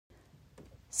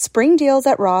Spring deals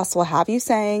at Ross will have you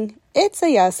saying, it's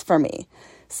a yes for me.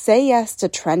 Say yes to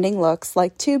trending looks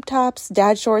like tube tops,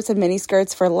 dad shorts, and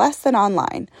miniskirts for less than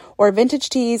online, or vintage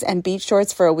tees and beach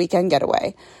shorts for a weekend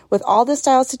getaway. With all the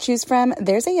styles to choose from,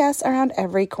 there's a yes around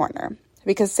every corner.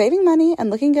 Because saving money and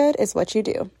looking good is what you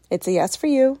do. It's a yes for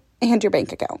you and your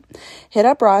bank account. Hit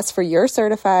up Ross for your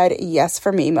certified yes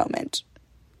for me moment.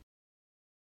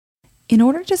 In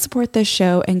order to support this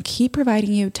show and keep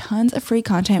providing you tons of free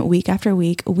content week after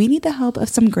week, we need the help of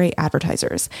some great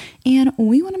advertisers. And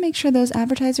we want to make sure those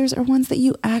advertisers are ones that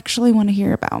you actually want to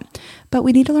hear about. But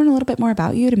we need to learn a little bit more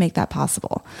about you to make that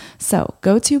possible. So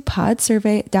go to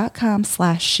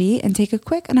podsurvey.com/she and take a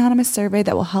quick anonymous survey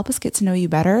that will help us get to know you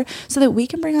better so that we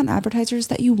can bring on advertisers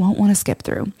that you won't want to skip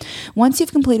through. Once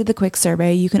you've completed the quick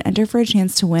survey, you can enter for a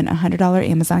chance to win a $100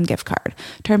 Amazon gift card.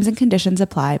 Terms and conditions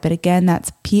apply, but again,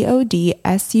 that's podsurvey.com/she.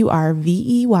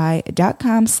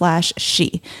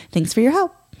 Thanks for your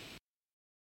help.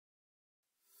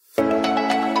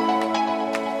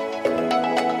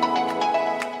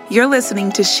 You're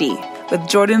listening to She with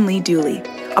Jordan Lee Dooley,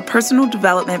 a personal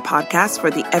development podcast for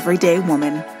the everyday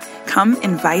woman. Come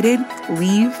invited,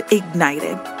 leave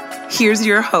ignited. Here's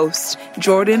your host,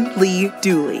 Jordan Lee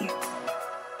Dooley.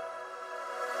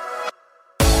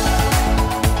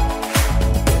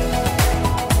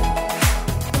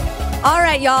 All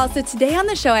right, y'all. So today on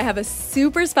the show, I have a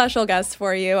super special guest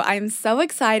for you. I'm so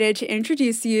excited to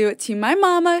introduce you to my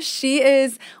mama. She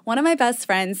is one of my best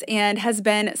friends and has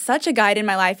been such a guide in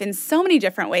my life in so many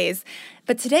different ways.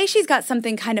 But today she's got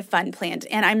something kind of fun planned,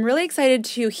 and I'm really excited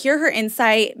to hear her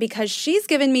insight because she's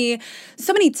given me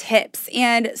so many tips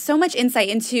and so much insight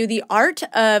into the art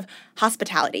of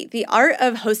hospitality, the art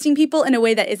of hosting people in a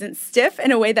way that isn't stiff,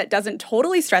 in a way that doesn't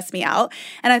totally stress me out.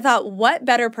 And I thought, what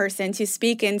better person to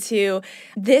speak into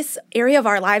this area of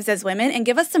our lives as women and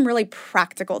give us some really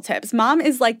practical tips. Mom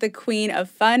is like the queen of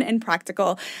fun and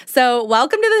practical. So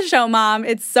welcome to the show, Mom.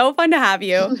 It's so fun to have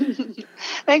you.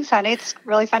 Thanks, honey. It's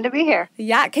really fun to be here.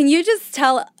 Yeah. Can you just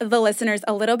tell the listeners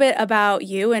a little bit about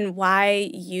you and why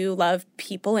you love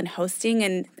people and hosting?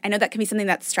 And I know that can be something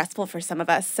that's stressful for some of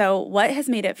us. So what has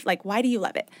made it, why do you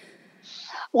love it?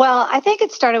 Well, I think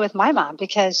it started with my mom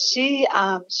because she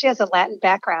has a Latin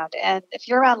background. And if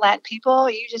you're around Latin people,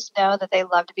 you just know that they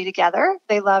love to be together.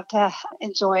 They love to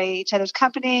enjoy each other's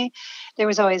company. There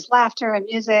was always laughter and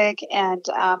music. And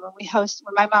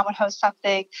when my mom would host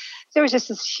something, there was just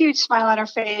this huge smile on her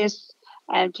face.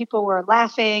 And people were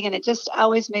laughing, and it just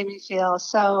always made me feel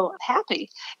so happy.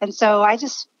 And so I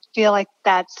just feel like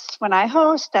that's when I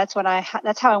host, that's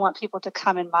how I want people to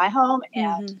come in my home.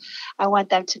 And I want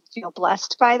them to feel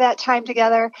blessed by that time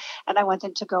together. And I want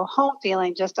them to go home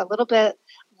feeling just a little bit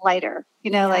lighter,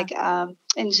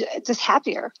 and just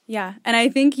happier. Yeah. And I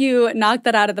think you knocked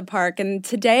that out of the park. And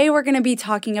today we're going to be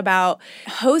talking about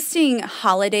hosting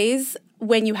holidays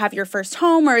when you have your first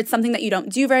home, or it's something that you don't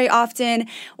do very often,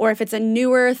 or if it's a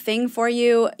newer thing for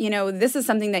you. This is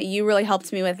something that you really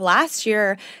helped me with last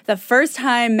year. The first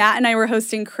time Matt and I were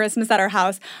hosting Christmas at our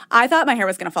house, I thought my hair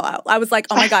was going to fall out. I was like,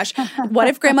 oh my gosh, what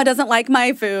if grandma doesn't like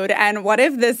my food? And what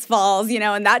if this falls,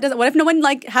 and that doesn't, what if no one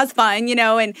has fun,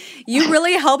 and you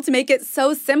really helped make it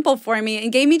so simple for me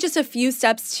and gave me just a few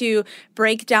steps to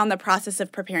break down the process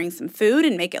of preparing some food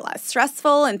and make it less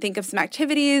stressful and think of some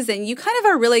activities. And you kind of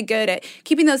are really good at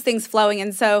keeping those things flowing.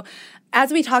 And so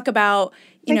as we talk about,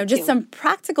 some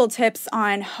practical tips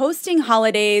on hosting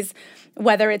holidays,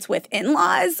 whether it's with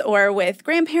in-laws or with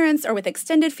grandparents or with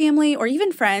extended family or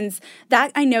even friends,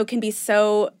 that I know can be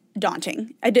so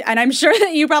daunting. And I'm sure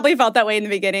that you probably felt that way in the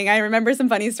beginning. I remember some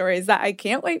funny stories that I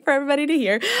can't wait for everybody to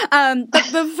hear. But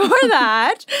before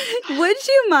that, would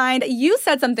you mind, you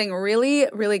said something really,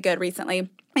 really good recently.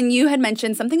 And you had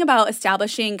mentioned something about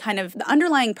establishing kind of the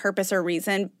underlying purpose or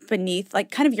reason beneath,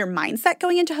 kind of your mindset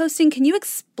going into hosting. Can you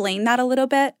explain that a little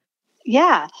bit?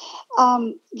 Yeah.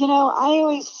 I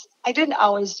didn't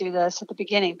always do this at the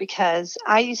beginning because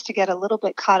I used to get a little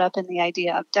bit caught up in the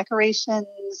idea of decorations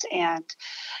and,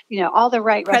 all the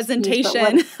right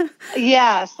presentation.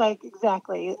 Yes,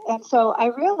 exactly. And so I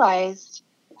realized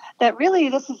that really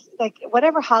this is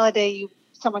whatever holiday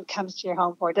someone comes to your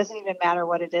home for, it doesn't even matter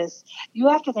what it is. You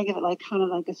have to think of it kind of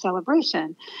like a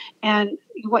celebration. And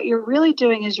what you're really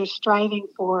doing is you're striving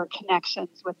for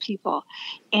connections with people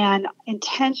and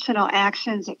intentional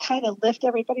actions that kind of lift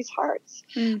everybody's hearts.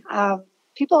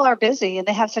 People are busy and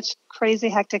they have such crazy,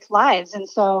 hectic lives. And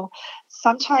so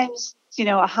sometimes,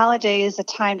 a holiday is a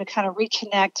time to kind of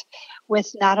reconnect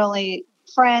with not only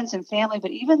friends and family,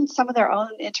 but even some of their own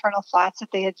internal thoughts that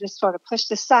they had just sort of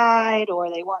pushed aside or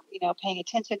they weren't, paying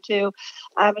attention to.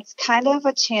 It's kind of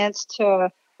a chance to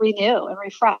renew and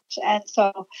refresh. And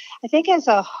so I think as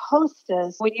a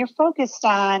hostess, when you're focused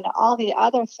on all the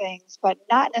other things, but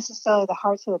not necessarily the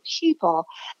hearts of the people,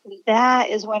 that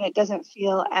is when it doesn't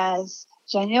feel as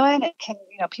genuine. It can,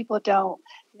 people don't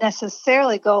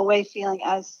necessarily go away feeling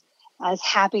as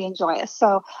happy and joyous.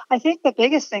 So I think the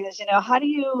biggest thing is, how do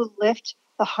you lift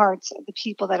the hearts of the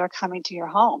people that are coming to your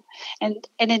home? And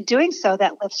in doing so,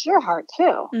 that lifts your heart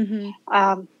too.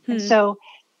 And so,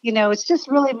 it's just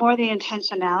really more the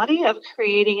intentionality of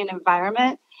creating an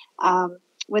environment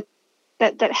with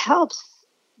that helps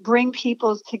bring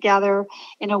people together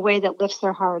in a way that lifts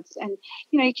their hearts. And,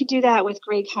 you can do that with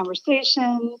great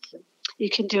conversations. You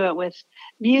can do it with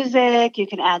music. You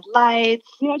can add lights,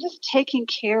 just taking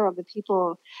care of the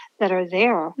people that are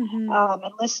there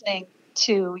and listening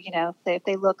to, if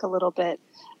they look a little bit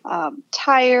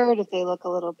tired, if they look a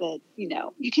little bit,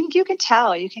 you can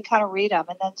tell, you can kind of read them,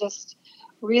 and then just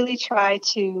really try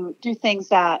to do things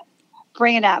that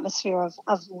bring an atmosphere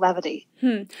of levity.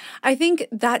 I think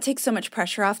that takes so much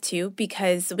pressure off too,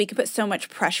 because we can put so much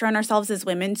pressure on ourselves as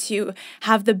women to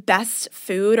have the best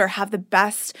food or have the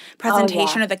best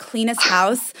presentation or the cleanest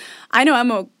house. I know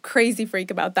I'm a crazy freak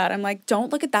about that. I'm like,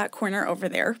 don't look at that corner over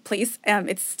there, please.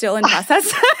 It's still in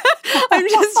process. I'm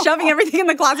just shoving everything in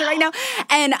the closet right now.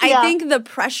 And I think the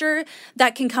pressure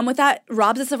that can come with that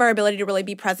robs us of our ability to really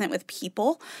be present with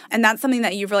people. And that's something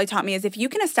that you've really taught me, is if you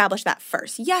can establish that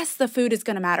first. Yes, the food is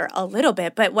going to matter a little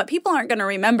bit, but what people aren't going to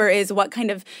remember is what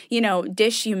kind of,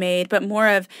 dish you made, but more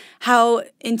of how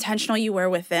intentional you were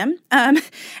with them.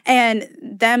 And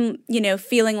them,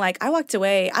 feeling like I walked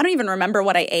away, I don't even remember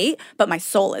what I ate, but my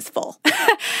soul is full.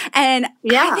 And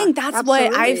I think that's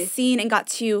what I've seen and got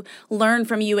to learn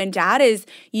from you and Dad, is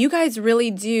you guys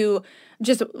really do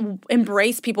just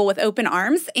embrace people with open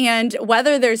arms. And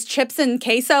whether there's chips and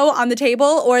queso on the table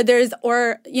or there's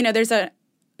a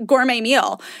gourmet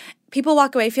meal, people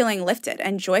walk away feeling lifted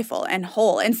and joyful and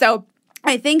whole. And so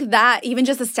I think that even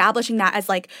just establishing that as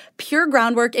like pure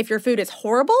groundwork, if your food is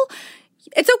horrible,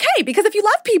 it's okay, because if you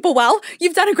love people well,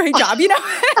 you've done a great job, and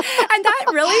that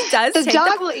really does. The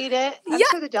dog will eat it. I'm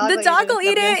sure the dog will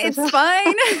eat it. It's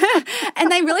fine.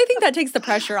 And I really think that takes the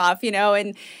pressure off,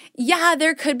 and yeah,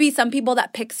 there could be some people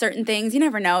that pick certain things. You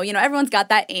never know. Everyone's got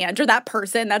that aunt or that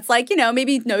person that's like,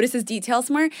 maybe notices details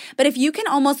more. But if you can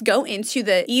almost go into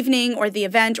the evening or the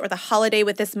event or the holiday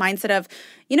with this mindset of,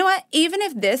 you know what, even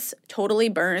if this totally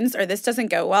burns or this doesn't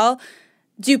go well,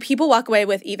 do people walk away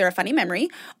with either a funny memory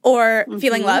or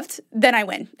feeling loved? Then I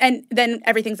win. And then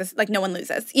everything's just, like, no one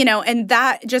loses, and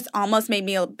that just almost made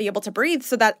me be able to breathe,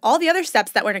 so that all the other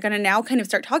steps that we're going to now kind of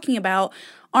start talking about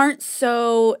aren't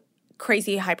so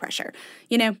crazy high pressure,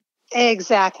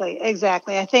 Exactly.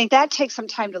 I think that takes some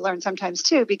time to learn sometimes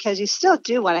too, because you still have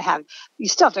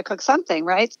to cook something,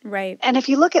 right? Right. And if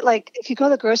you look at, if you go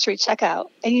to the grocery checkout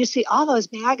and you see all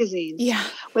those magazines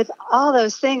with all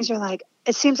those things, you're like,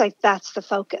 it seems like that's the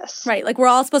focus. Right. Like we're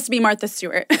all supposed to be Martha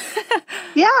Stewart.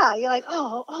 Yeah. You're like,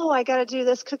 oh, I got to do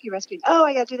this cookie recipe. Oh,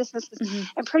 I got to do this.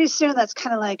 And pretty soon that's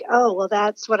kind of like, oh, well,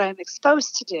 that's what I'm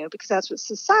exposed to do, because that's what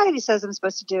society says I'm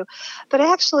supposed to do. But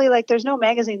actually, there's no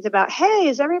magazines about, hey,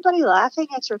 is everybody laughing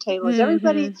at your table? Is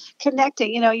everybody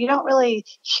connecting? You don't really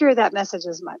hear that message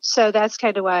as much. So that's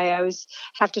kind of why I always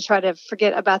have to try to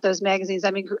forget about those magazines.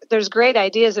 I mean, there's great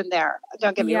ideas in there.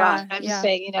 Don't get me wrong. I'm just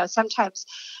saying, sometimes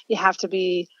you have to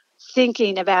be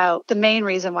thinking about the main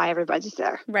reason why everybody's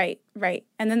there. Right.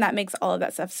 And then that makes all of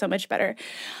that stuff so much better.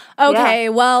 Okay,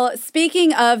 well,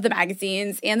 speaking of the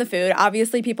magazines and the food,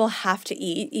 obviously people have to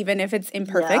eat, even if it's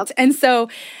imperfect. Yep. And so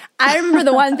I remember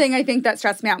the one thing I think that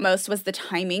stressed me out most was the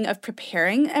timing of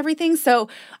preparing everything. So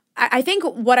I think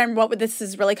what this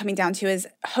is really coming down to is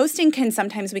hosting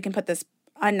sometimes we can put this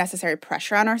unnecessary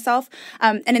pressure on ourselves.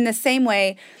 And in the same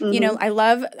way, I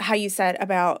love how you said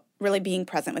about really being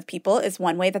present with people is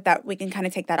one way that we can kind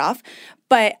of take that off.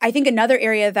 But I think another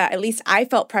area that at least I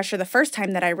felt pressure the first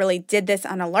time that I really did this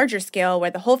on a larger scale, where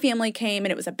the whole family came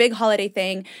and it was a big holiday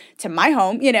thing to my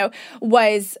home,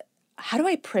 was how do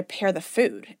I prepare the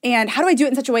food? And how do I do it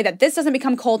in such a way that this doesn't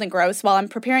become cold and gross while I'm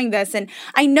preparing this? And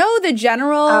I know the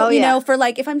general, for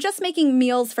if I'm just making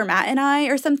meals for Matt and I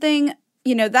or something,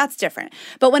 that's different.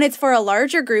 But when it's for a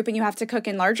larger group and you have to cook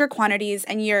in larger quantities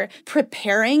and you're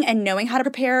preparing and knowing how to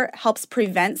prepare helps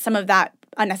prevent some of that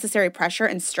unnecessary pressure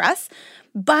and stress.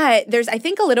 But there's, I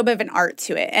think, a little bit of an art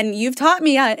to it. And you've taught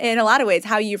me in a lot of ways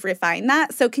how you've refined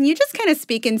that. So can you just kind of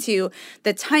speak into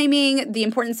the timing, the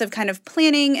importance of kind of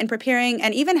planning and preparing,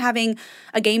 and even having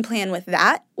a game plan with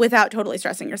that without totally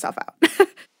stressing yourself out?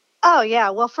 Oh,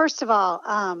 yeah. Well, first of all,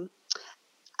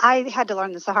 I had to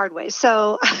learn this the hard way.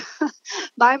 So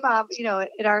my mom,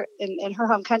 in her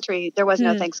home country, there was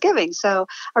no Thanksgiving. So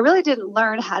I really didn't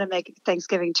learn how to make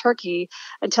Thanksgiving turkey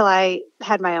until I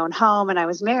had my own home and I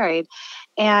was married.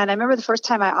 And I remember the first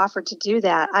time I offered to do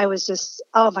that, I was just,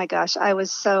 oh my gosh, I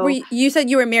was so. You said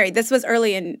you were married. This was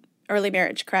early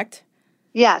marriage, correct?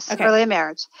 Yes, okay. Early in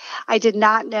marriage. I did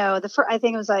not know I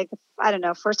think it was like, I don't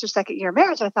know, first or second year of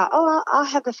marriage. I thought, oh, I'll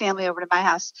have the family over to my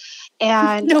house.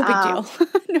 And no big deal.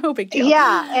 No big deal.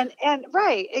 Yeah. And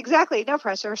right, exactly. No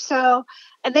pressure. So,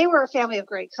 and they were a family of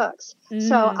great cooks.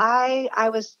 So I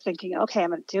was thinking, okay,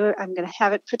 I'm going to do it. I'm going to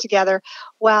have it put together.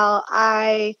 Well,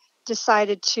 I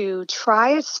decided to try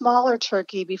a smaller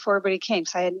turkey before everybody came.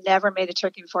 So I had never made a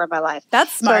turkey before in my life.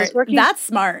 That's smart. That's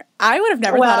smart. I would have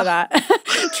never thought of that.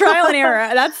 Trial and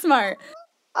error. That's smart.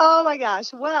 Oh my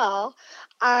gosh. Well,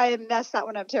 I messed that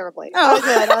one up terribly. Oh. I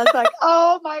did. I was like,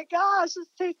 oh my gosh, this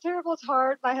tastes terrible. It's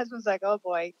hard. My husband's like, oh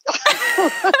boy.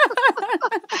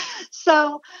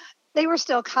 So they were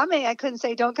still coming. I couldn't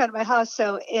say, don't come to my house.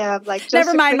 So just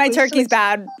never mind, my turkey's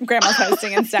bad. Grandma's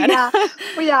hosting instead.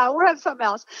 yeah, we're having something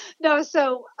else. No,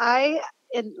 so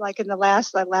in the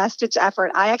last ditch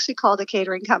effort, I actually called a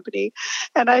catering company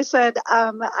and I said,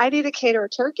 I need to cater a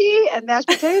turkey and mashed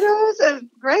potatoes and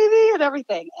gravy and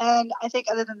everything. And I think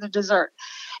other than the dessert.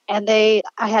 And I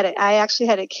actually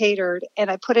had it catered and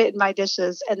I put it in my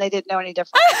dishes and they didn't know any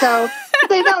different. So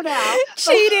they know now.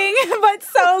 Cheating, but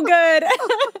so good.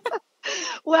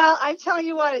 Well, I'm telling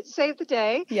you what, it saved the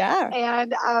day. Yeah.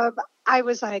 And I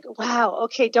was like, wow,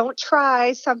 okay, don't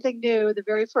try something new the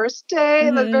very first day,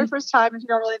 the very first time, if you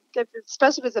don't really,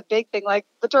 especially if it's a big thing like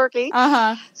the turkey.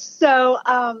 So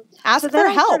ask for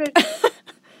help.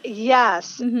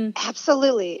 Yes,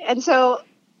 absolutely. And so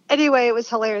anyway, it was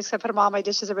hilarious. I put them all in my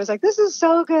dishes. Everybody's like, this is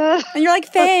so good. And you're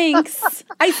like, thanks.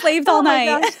 I slaved all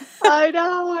night. Gosh. I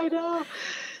know.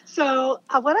 So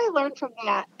what I learned from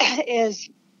that is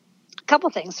couple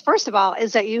things. First of all,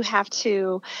 is that you have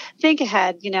to think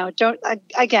ahead.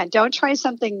 Don't try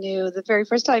something new the very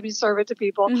first time you serve it to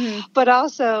people, but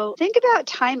also think about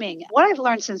timing. What I've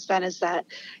learned since then is that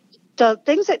the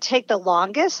things that take the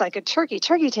longest, like a turkey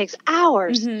takes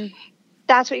hours.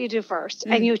 That's what you do first.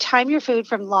 And you time your food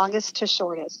from longest to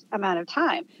shortest amount of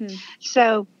time.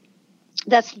 So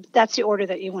that's the order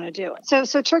that you want to do it.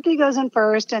 So turkey goes in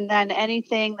first, and then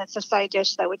anything that's a side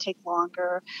dish that would take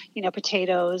longer,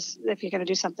 potatoes, if you're going to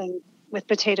do something with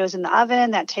potatoes in the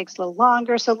oven, that takes a little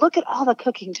longer. So look at all the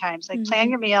cooking times, plan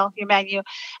your meal, your menu,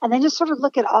 and then just sort of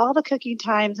look at all the cooking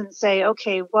times and say,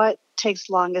 okay, what takes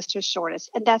longest to shortest?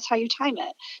 And that's how you time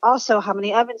it. Also, how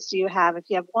many ovens do you have? If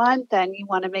you have one, then you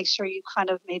want to make sure you kind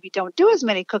of maybe don't do as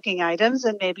many cooking items,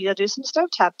 and maybe you'll do some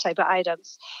stovetop type of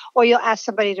items, or you'll ask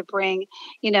somebody to bring,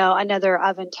 another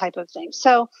oven type of thing.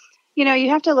 So, you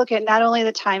have to look at not only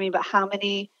the timing, but how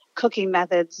many cooking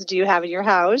methods do you have in your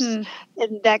house? And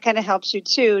that kind of helps you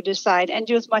to decide and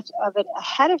do as much of it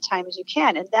ahead of time as you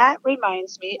can. And that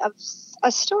reminds me of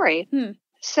a story.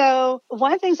 So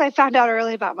one of the things I found out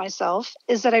early about myself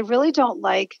is that I really don't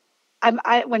like,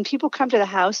 when people come to the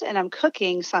house and I'm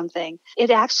cooking something,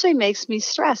 it actually makes me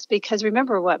stressed because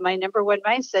remember what my number one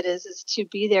mindset is to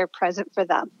be there present for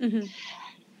them.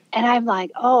 And I'm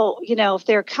like, if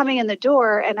they're coming in the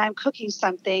door and I'm cooking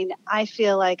something, I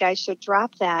feel like I should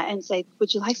drop that and say,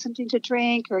 would you like something to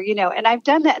drink? Or, and I've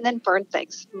done that and then burned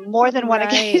things more than one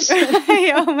occasion.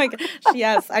 Oh my gosh.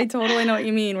 Yes, I totally know what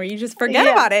you mean, where you just forget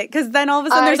about it because then all of a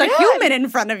sudden there's a human in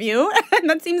front of you and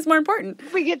that seems more important.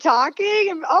 We get talking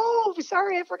and,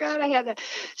 sorry, I forgot I had that.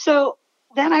 So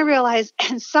then I realized,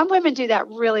 and some women do that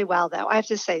really well, though. I have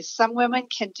to say, some women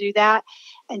can do that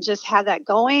and just have that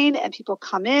going, and people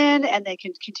come in and they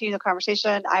can continue the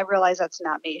conversation. I realize that's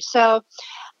not me. So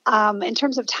in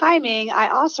terms of timing, I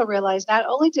also realized not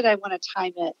only did I want to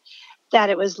time it that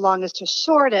it was longest to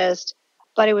shortest,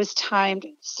 but it was timed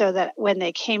so that when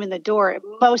they came in the door,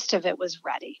 most of it was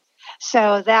ready.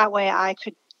 So that way I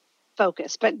could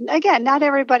focus. But again, not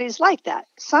everybody's like that.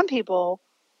 Some people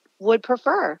would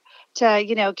prefer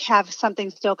to, have something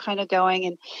still kind of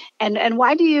going. And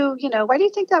why do you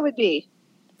think that would be?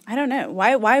 I don't know.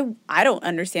 Why I don't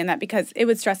understand that because it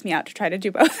would stress me out to try to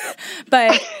do both.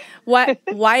 But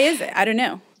why is it? I don't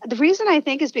know. The reason I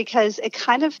think is because it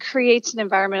kind of creates an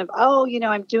environment of,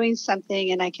 I'm doing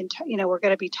something and I can, we're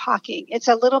going to be talking. It's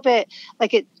a little bit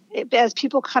like as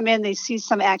people come in, they see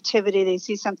some activity, they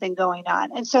see something going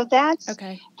on. And so that's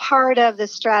part of the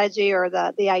strategy or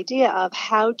the idea of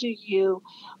how do you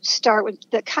start with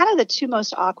the kind of the two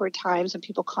most awkward times when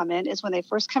people come in is when they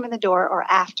first come in the door or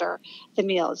after the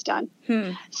meal is done.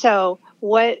 So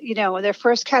they're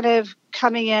first kind of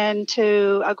coming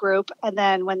into a group, and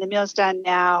then when the meal's done,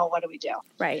 now what do we do?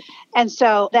 Right. And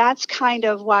so that's kind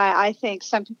of why I think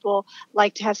some people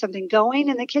like to have something going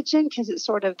in the kitchen, because it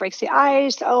sort of breaks the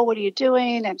ice. Oh, what are you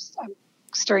doing? I'm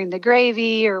stirring the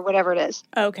gravy or whatever it is.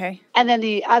 Okay. And then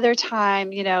the other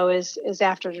time, is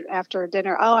after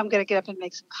dinner. Oh, I'm going to get up and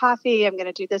make some coffee. I'm going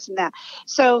to do this and that.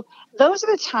 So those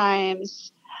are the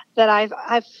times that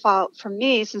I've felt, for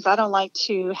me, since I don't like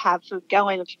to have food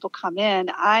going when people come in,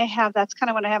 that's kind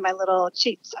of when I have my little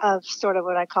cheats of sort of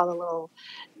what I call the little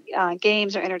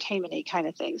games or entertainment-y kind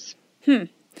of things.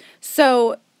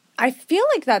 So I feel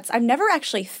like I've never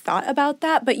actually thought about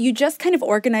that, but you just kind of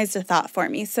organized a thought for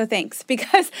me. So thanks,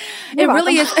 because it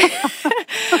really is.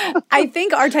 I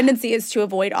think our tendency is to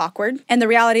avoid awkward. And the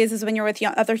reality is when you're with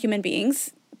other human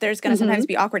beings, there's going to sometimes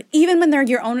be awkward, even when they're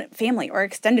your own family or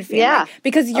extended family,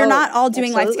 because you're not all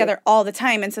doing life together all the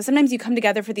time. And so sometimes you come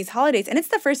together for these holidays and it's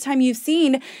the first time you've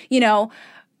seen,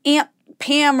 Aunt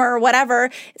Pam or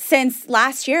whatever since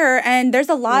last year, and there's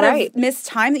a lot of missed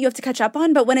time that you have to catch up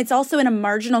on. But when it's also in a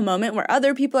marginal moment where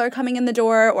other people are coming in the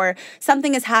door or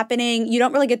something is happening, you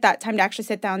don't really get that time to actually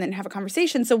sit down and have a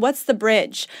conversation. So what's the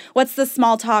bridge? What's the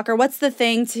small talk, or what's the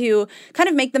thing to kind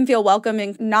of make them feel welcome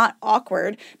and not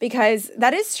awkward? Because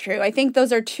that is true. I think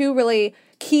those are two really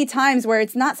key times where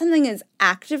it's not something is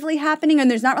actively happening, and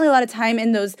there's not really a lot of time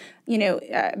in those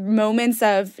moments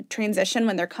of transition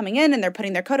when they're coming in and they're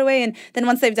putting their coat away, and then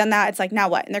once they've done that, it's like, now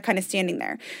what? And they're kind of standing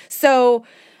there. So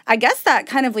I guess that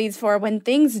kind of leads for when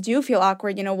things do feel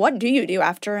awkward, what do you do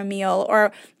after a meal,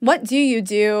 or what do you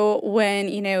do when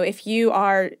if you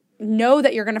know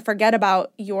that you're going to forget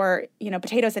about your,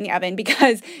 potatoes in the oven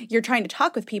because you're trying to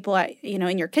talk with people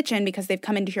in your kitchen because they've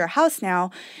come into your house now,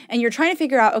 and you're trying to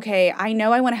figure out, okay, I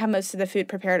know I want to have most of the food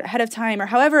prepared ahead of time, or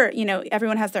however,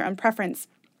 everyone has their own preference.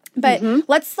 But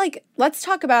let's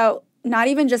talk about not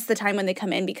even just the time when they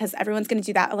come in, because everyone's going to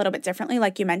do that a little bit differently,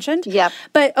 like you mentioned. Yep.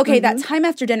 But okay, that time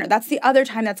after dinner, that's the other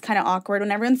time that's kind of awkward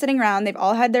when everyone's sitting around, they've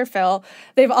all had their fill,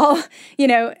 they've all,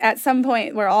 at some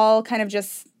point we're all kind of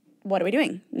just, what are we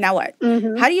doing? Now what?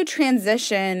 How do you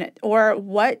transition, or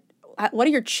what are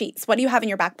your cheats? What do you have in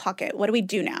your back pocket? What do we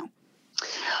do now?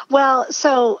 Well,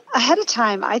 so ahead of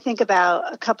time, I think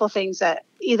about a couple things that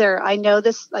either I know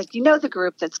this, the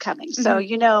group that's coming. So,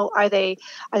 are they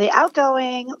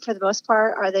outgoing for the most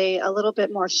part? Are they a little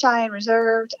bit more shy and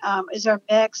reserved? Is there a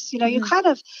mix? You kind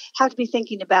of have to be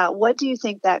thinking about, what do you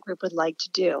think that group would like to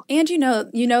do? And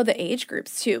the age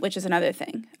groups too, which is another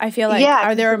thing. I feel like,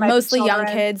 are there mostly young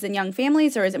kids and young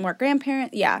families, or is it more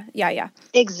grandparents? Yeah.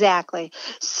 Exactly.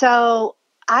 So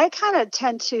I kind of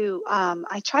tend to,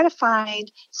 I try to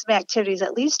find some activities,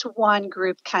 at least one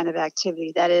group kind of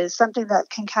activity that is something that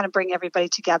can kind of bring everybody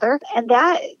together. And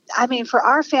that, for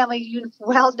our family, you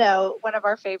well know, one of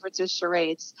our favorites is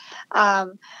charades.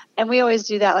 And we always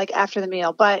do that after the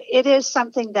meal. But it is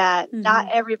something that not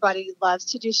everybody loves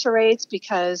to do charades,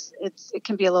 because it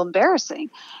can be a little embarrassing.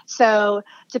 So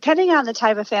depending on the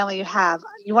type of family you have,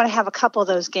 you want to have a couple of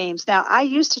those games. Now, I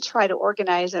used to try to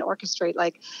organize and orchestrate,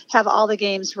 have all the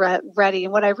games ready.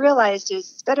 And what I realized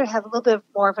is it's better to have a little bit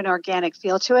more of an organic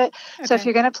feel to it. Okay. So if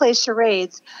you're going to play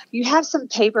charades, you have some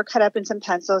paper cut up and some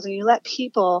pencils, and you let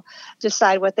people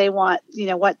decide what they want,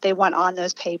 what they want on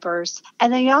those papers.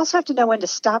 And then you also have to know when to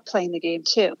stop playing the game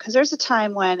too, because there's a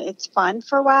time when it's fun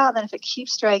for a while, and then if it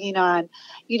keeps dragging on,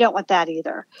 you don't want that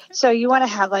either. So you want to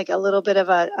have a little bit of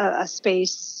a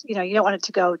space, you don't want it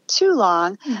to go too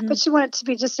long, but you want it to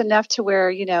be just enough to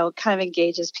where, kind of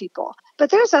engages people. But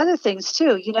there's other things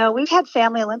too. We've had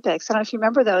family Olympics. I don't know if you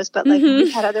remember those, but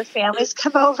we've had other families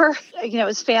come over. It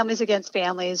was families against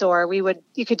families, or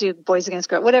you could do boys against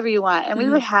girls, whatever you want. And we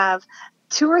would have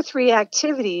 2 or 3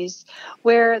 activities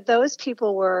where those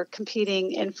people were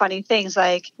competing in funny things.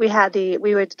 We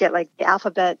would get the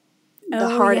alphabet,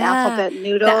 alphabet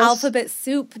noodles. The alphabet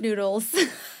soup noodles.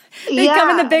 They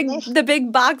come in the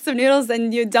big box of noodles,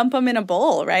 and you dump them in a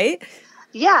bowl, right?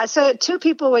 Yeah, so 2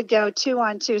 people would go 2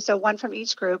 on 2, so 1 from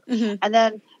each group, and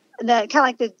then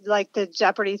kind of like the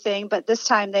Jeopardy thing, but this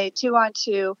time they 2 on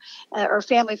 2, or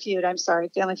Family Feud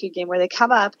game, where they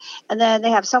come up, and then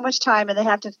they have so much time, and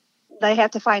they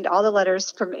have to find all the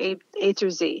letters from A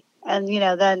through Z. And,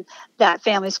 then that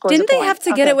family scores. Didn't they have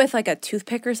to get it with a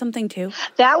toothpick or something too?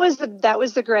 That was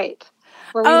the grape.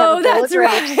 where we have a bowl of that's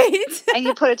grapes, right. and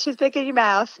you put a toothpick in your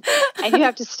mouth, and you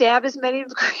have to stab as many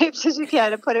grapes as you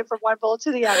can and put it from one bowl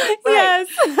to the other. Right. Yes.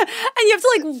 And you have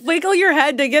to like wiggle your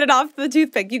head to get it off the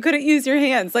toothpick. You couldn't use your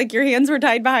hands. Like your hands were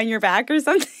tied behind your back or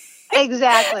something.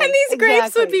 Exactly. And these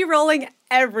grapes would be rolling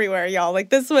everywhere, y'all. Like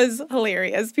this was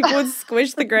hilarious. People would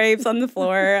squish the grapes on the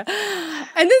floor.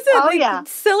 And this is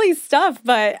silly stuff.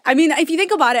 But I mean, if you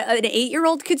think about it, an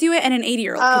 8-year-old could do it and an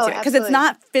 80-year-old could do it. Because it's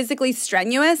not physically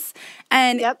strenuous.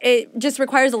 And it just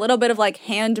requires a little bit of like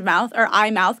hand-mouth or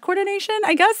eye-mouth coordination,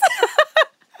 I guess.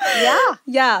 Yeah.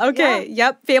 Yeah. Okay. Yeah.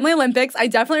 Yep. Family Olympics. I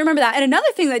definitely remember that. And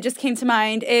another thing that just came to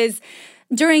mind is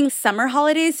during summer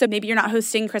holidays, so maybe you're not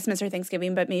hosting Christmas or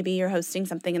Thanksgiving, but maybe you're hosting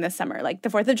something in the summer, like the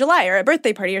 4th of July or a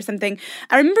birthday party or something.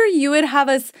 I remember you would have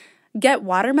us get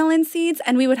watermelon seeds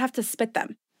and we would have to spit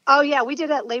them. Oh, yeah. We did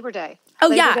that Labor Day. Oh,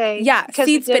 Labor Day, yeah.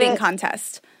 Seed spitting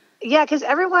contest. Yeah, because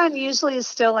everyone usually is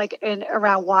still like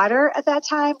around water at that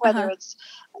time, whether it's,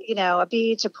 a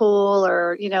beach, a pool,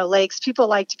 or, lakes. People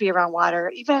like to be around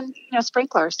water, even,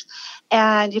 sprinklers.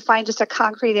 And you find just a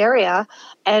concrete area,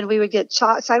 and we would get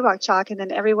sidewalk chalk, and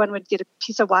then everyone would get a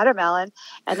piece of watermelon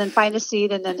and then find a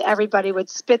seed, and then everybody would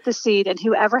spit the seed, and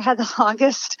whoever had the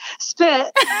longest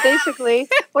spit basically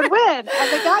would win. And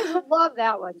the guys would love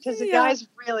that one because the guys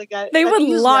really got They would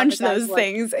launch those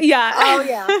things. Yeah. Oh,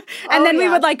 yeah. And then we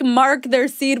would like mark their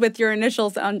seed with your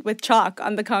initials with chalk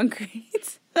on the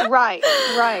concrete. Right.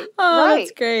 Oh, right.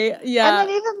 That's great. Yeah. And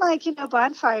then even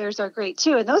bonfires are great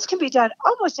too. And those can be done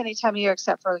almost any time of year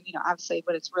except for, obviously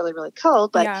when it's really, really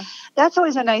cold. But that's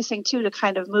always a nice thing too, to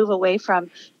kind of move away from,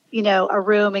 a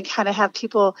room and kind of have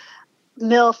people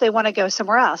mill if they want to go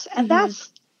somewhere else. And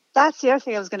that's the other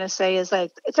thing I was going to say is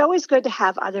like, it's always good to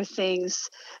have other things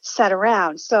set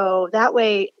around. So that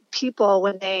way people,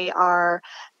 when there are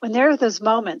those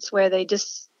moments where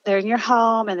they're in your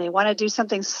home and they want to do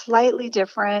something slightly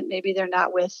different. Maybe they're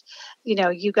not with,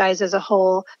 you guys as a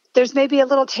whole. There's maybe a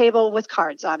little table with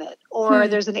cards on it, or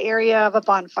there's an area of a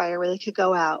bonfire where they could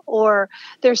go out, or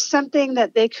there's something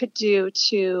that they could do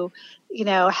to,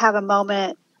 have a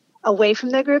moment away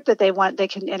from the group that they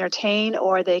can entertain,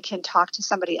 or they can talk to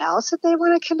somebody else that they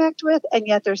want to connect with. And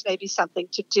yet there's maybe something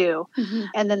to do.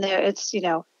 And then it's,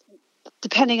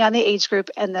 depending on the age group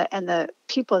and the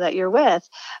people that you're with,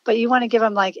 but you want to give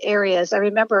them like areas. I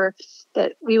remember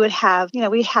that we would have,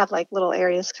 we have like little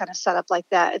areas kind of set up like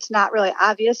that. It's not really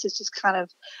obvious. It's just kind of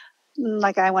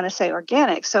like, I want to say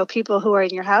organic. So people who are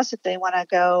in your house, if they want to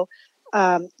go,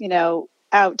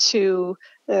 out to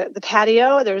the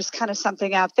patio, there's kind of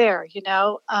something out there,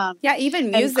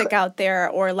 even music out there,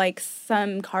 or like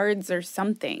some cards or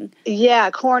something. Yeah,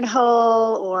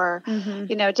 cornhole or,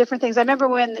 different things. I remember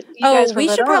when you guys were we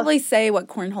little. should probably say what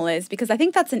cornhole is, because I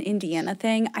think that's an Indiana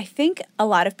thing. I think a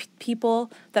lot of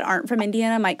people that aren't from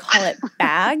Indiana might call it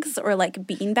bags or like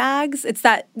bean bags.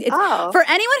 For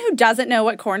anyone who doesn't know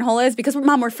what cornhole is, because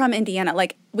Mom, we're from Indiana,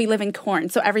 like we live in corn,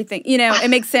 so everything, it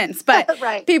makes sense. But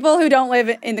people who don't live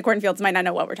in the cornfields might not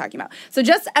know what we're talking about. So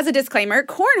just as a disclaimer,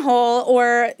 cornhole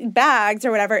or bags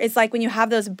or whatever, it's like when you have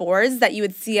those boards that you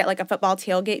would see at like a football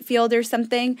tailgate field or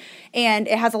something, and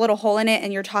it has a little hole in it,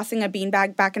 and you're tossing a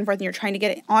beanbag back and forth, and you're trying to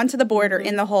get it onto the board or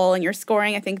in the hole, and you're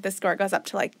scoring. I think the score goes up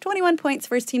to like 21 points,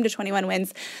 first team to 21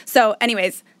 wins. So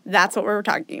anyways, that's what we're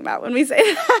talking about when we say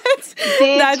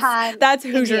that. That's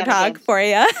Hoosier Indiana talk games for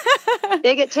you.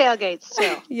 They get tailgates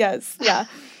too. Yes. Yeah.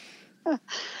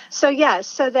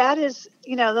 So that is,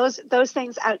 those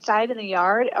things outside in the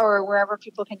yard or wherever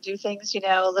people can do things,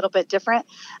 a little bit different.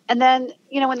 And then,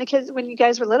 when you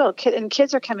guys were little,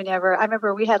 kids are coming over, I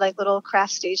remember we had like little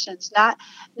craft stations,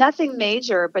 nothing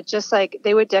major, but just like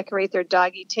they would decorate their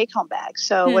doggy take-home bags.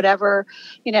 So whatever,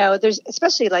 there's,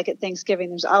 especially like at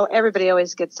Thanksgiving, everybody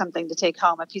always gets something to take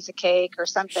home, a piece of cake or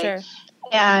something. Sure.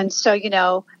 And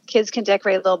so, kids can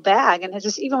decorate a little bag, and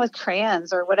just even with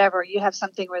crayons or whatever, you have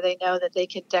something where they know that they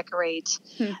can decorate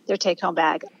their take-home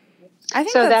bag. I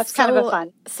think so that's kind of a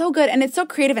fun. So good. And it's so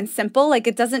creative and simple. Like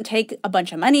it doesn't take a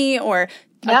bunch of money or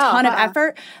a ton of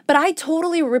effort. But I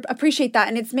totally appreciate that.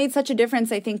 And it's made such a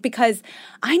difference, I think, because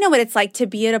I know what it's like to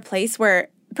be at a place where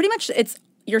pretty much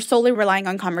you're solely relying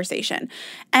on conversation.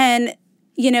 And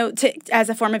as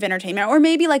a form of entertainment, or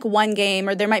maybe like one game,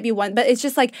 or there might be one, but it's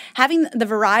just like having the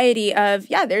variety of,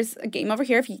 there's a game over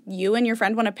here if you and your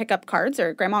friend want to pick up cards,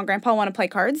 or grandma and grandpa want to play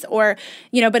cards, or,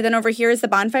 but then over here is the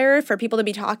bonfire for people to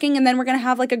be talking, and then we're going to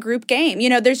have like a group game.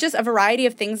 There's just a variety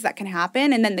of things that can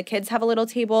happen, and then the kids have a little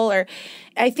table, or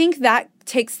I think that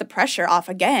takes the pressure off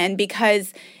again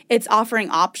because it's offering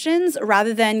options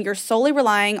rather than you're solely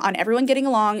relying on everyone getting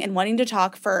along and wanting to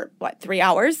talk for 3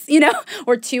 hours,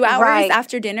 or 2 hours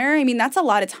after dinner. I mean, that's a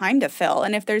lot of time to fill.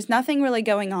 And if there's nothing really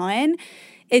going on,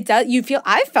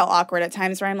 I felt awkward at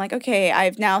times where I'm like, okay,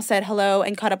 I've now said hello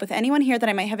and caught up with anyone here that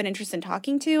I might have an interest in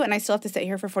talking to, and I still have to sit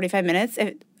here for 45 minutes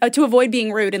to avoid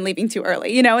being rude and leaving too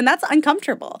early, and that's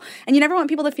uncomfortable. And you never want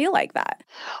people to feel like that.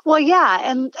 Well, yeah.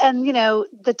 And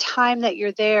the time that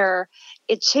you're there,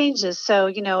 it changes. So,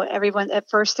 everyone, at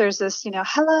first there's this,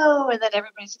 hello, and then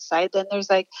everybody's excited. Then there's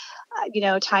like,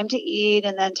 time to eat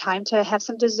and then time to have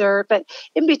some dessert. But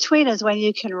in between is when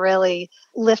you can really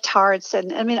lift hearts.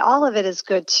 And I mean, all of it is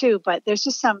good too, but there's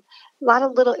just a lot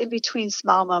of little in between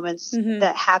small moments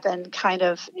that happen kind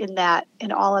of in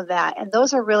all of that. And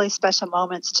those are really special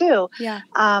moments too. Yeah.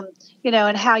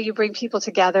 And how you bring people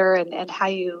together and how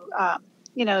you,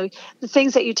 the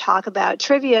things that you talk about.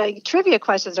 Trivia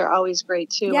questions are always great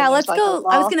too. Yeah, let's go.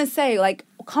 I was going to say,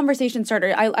 conversation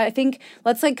starter. I think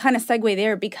let's kind of segue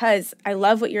there, because I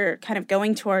love what you're kind of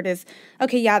going toward is,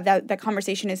 okay, yeah, that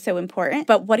conversation is so important,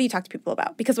 but what do you talk to people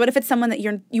about? Because what if it's someone that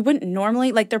you wouldn't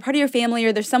normally, they're part of your family,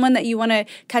 or there's someone that you want to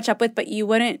catch up with, but you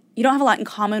don't have a lot in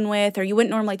common with, or you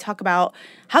wouldn't normally talk about.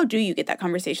 How do you get that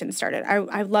conversation started?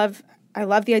 I love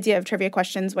the idea of trivia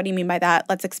questions. What do you mean by that?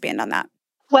 Let's expand on that.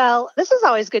 Well, this is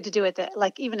always good to do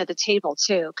even at the table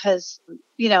too, because,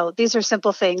 these are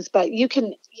simple things, but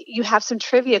you have some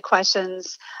trivia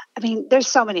questions. I mean, there's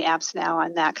so many apps now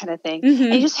on that kind of thing.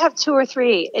 And you just have 2 or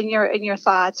 3 in your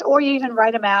thoughts, or you even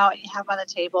write them out and you have them on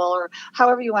the table, or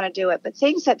however you want to do it. But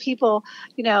things that people,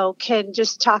 can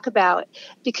just talk about,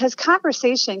 because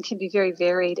conversation can be very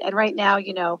varied. And right now,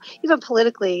 even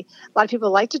politically, a lot of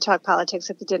people like to talk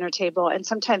politics at the dinner table. And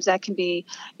sometimes that can be,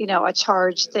 a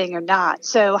charged thing or not.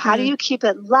 So how do you keep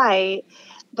it light,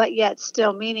 but yet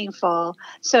still meaningful?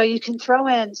 So you can throw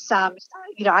in some,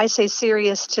 I say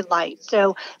serious to light.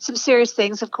 So some serious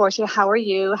things, of course, how are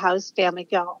you? How's family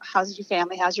go? How's your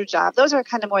family? How's your job? Those are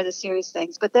kind of more the serious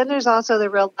things. But then there's also the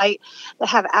real light that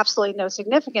have absolutely no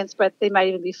significance, but they might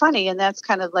even be funny. And that's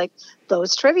kind of like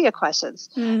those trivia questions.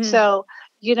 So,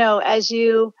 as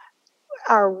you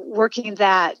are working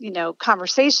that,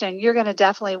 conversation, you're going to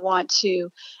definitely want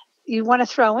to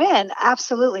throw in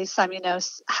absolutely some,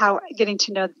 how getting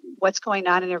to know what's going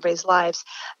on in everybody's lives.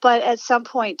 But at some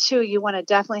point too, you want to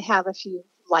definitely have a few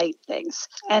light things.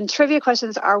 And trivia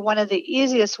questions are one of the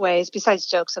easiest ways, besides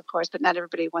jokes, of course, but not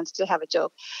everybody wants to have a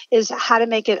joke, is how to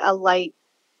make it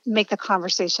make the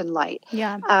conversation light.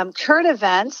 Yeah. Current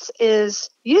events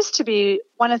used to be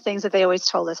one of the things that they always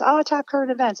told us, talk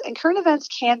current events. And current events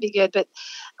can be good, but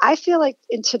I feel like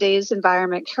in today's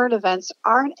environment, current events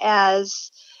aren't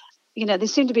as, they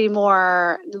seem to be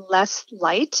less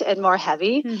light and more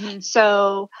heavy.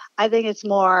 So I think it's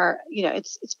more,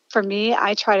 it's for me,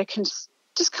 I try to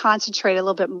just concentrate a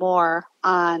little bit more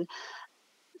on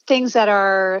things that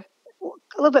are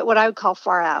a little bit what I would call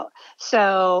far out.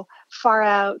 So far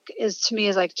out to me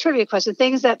is like trivia question,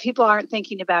 things that people aren't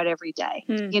thinking about every day.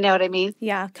 You know what I mean?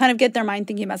 Yeah. Kind of get their mind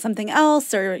thinking about something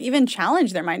else, or even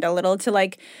challenge their mind a little to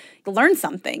learn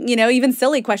something, even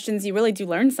silly questions, you really do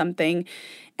learn something.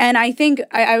 And I think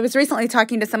I was recently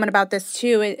talking to someone about this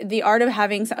too. The art of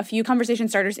having a few conversation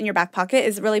starters in your back pocket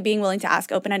is really being willing to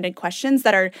ask open-ended questions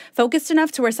that are focused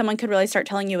enough to where someone could really start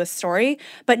telling you a story,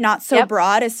 but not so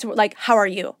broad as to how are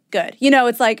you? Good.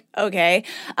 It's like, okay.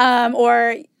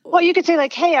 Well, you could say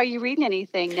hey, are you reading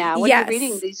anything now? What are you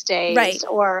reading these days? Right.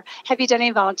 Or have you done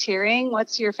any volunteering?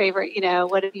 What's your favorite,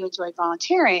 what have you enjoyed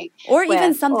volunteering? Or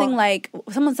even something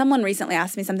someone recently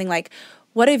asked me something like,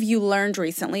 what have you learned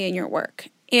recently in your work?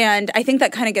 And I think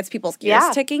that kind of gets people's gears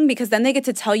ticking, because then they get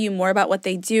to tell you more about what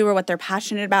they do or what they're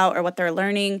passionate about or what they're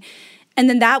learning. And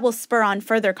then that will spur on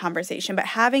further conversation. But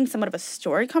having somewhat of a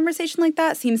story conversation like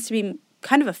that seems to be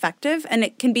kind of effective, and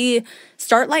it can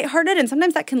start lighthearted, and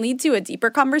sometimes that can lead to a deeper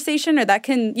conversation, or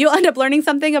you'll end up learning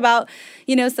something about,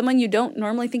 someone you don't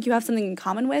normally think you have something in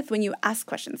common with when you ask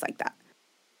questions like that.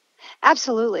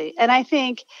 Absolutely. And I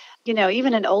think,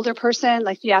 even an older person,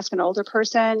 if you ask an older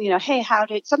person, hey, how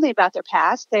did something about their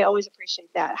past, they always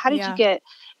appreciate that. How did you get,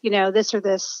 this or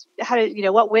this? How did,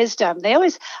 what wisdom?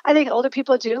 I think older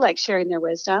people do like sharing their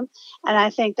wisdom. And I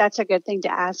think that's a good thing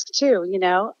to ask too,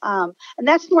 and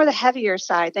that's more the heavier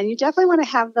side. Then you definitely want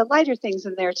to have the lighter things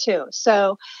in there too.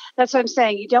 So that's what I'm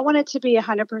saying. You don't want it to be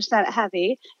 100%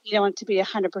 heavy. You don't want it to be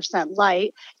 100%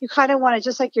 light. You kind of want to,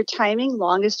 just like your timing,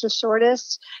 longest to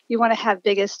shortest, you want to have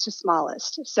biggest to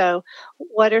smallest. So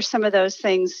what are some of those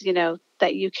things,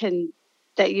 that you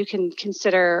can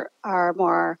consider are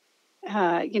more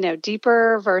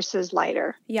deeper versus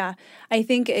lighter. Yeah. I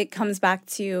think it comes back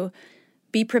to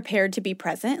be prepared to be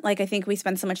present. Like, I think we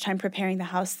spend so much time preparing the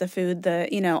house, the food,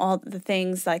 all the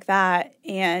things like that.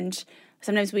 And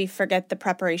sometimes we forget the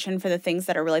preparation for the things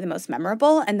that are really the most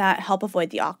memorable and that help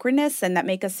avoid the awkwardness and that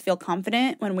make us feel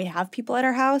confident when we have people at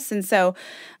our house. And so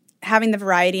having the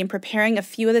variety and preparing a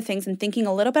few of the things and thinking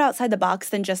a little bit outside the box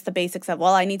than just the basics of,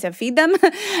 well, I need to feed them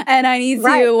and I need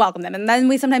to welcome them. And then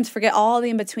we sometimes forget all the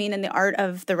in-between and the art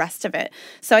of the rest of it.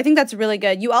 So I think that's really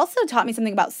good. You also taught me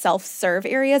something about self-serve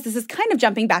areas. This is kind of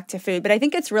jumping back to food, but I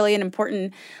think it's really an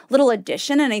important little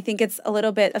addition. And I think it's a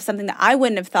little bit of something that I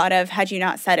wouldn't have thought of had you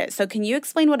not said it. So can you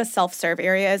explain what a self-serve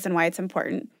area is and why it's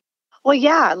important? Well,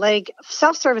 yeah, like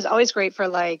self-serve is always great for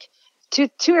like two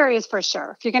areas for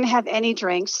sure. If you're going to have any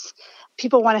drinks,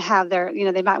 people want to have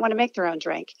they might want to make their own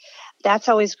drink. That's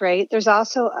always great. There's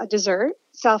also a dessert.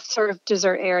 Self-serve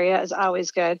dessert area is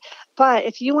always good. But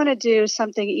if you want to do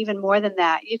something even more than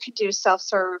that, you could do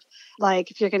self-serve,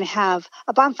 like if you're going to have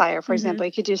a bonfire, for example,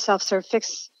 you could do self-serve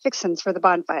fixins for the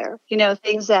bonfire,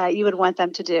 things that you would want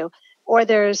them to do. Or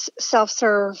there's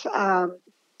self-serve,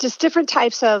 just different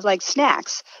types of like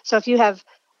snacks. So if you have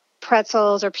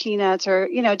pretzels or peanuts or,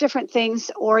 different things,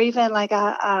 or even like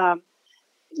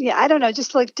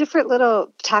just like different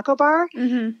little taco bar.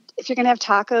 Mm-hmm. If you're going to have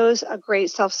tacos, a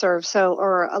great self-serve,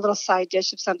 or a little side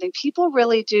dish of something. People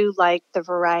really do like the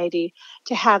variety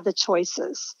to have the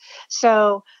choices.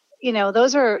 So,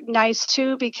 those are nice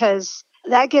too, because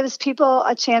that gives people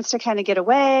a chance to kind of get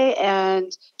away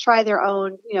and try their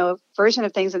own, version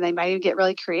of things. And they might even get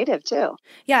really creative too.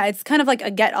 Yeah, it's kind of like a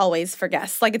get always for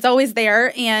guests. Like it's always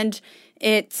there, and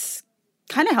it's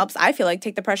kind of helps, I feel like,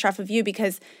 take the pressure off of you,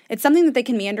 because it's something that they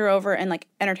can meander over and like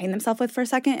entertain themselves with for a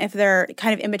second if they're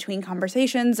kind of in between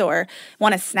conversations or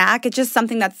want a snack. It's just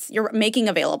something you're making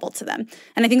available to them.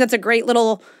 And I think that's a great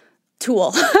little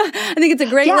tool. I think it's a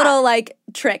great little like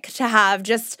trick to have.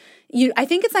 I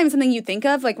think it's not even something you think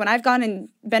of. Like when I've gone and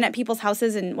been at people's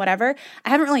houses and whatever, I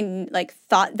haven't really like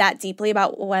thought that deeply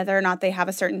about whether or not they have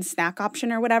a certain snack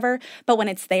option or whatever. But when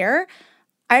it's there,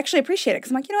 I actually appreciate it,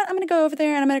 because I'm like, you know what, I'm going to go over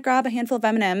there and I'm going to grab a handful of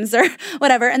M&Ms or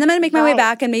whatever, and then I'm going to make my way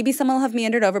back, and maybe someone will have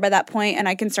meandered over by that point and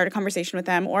I can start a conversation with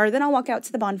them, or then I'll walk out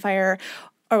to the bonfire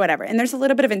or whatever. And there's a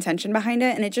little bit of intention behind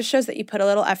it, and it just shows that you put a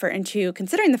little effort into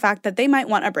considering the fact that they might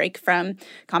want a break from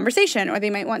conversation, or they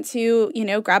might want to,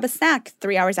 grab a snack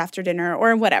 3 hours after dinner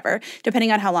or whatever,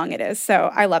 depending on how long it is. So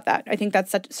I love that. I think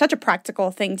that's such a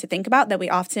practical thing to think about that we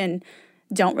often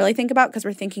don't really think about because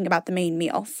we're thinking about the main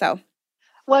meal. So.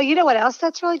 Well, you know what else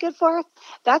that's really good for?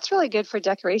 That's really good for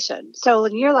decoration. So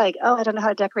when you're like, oh, I don't know how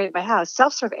to decorate my house,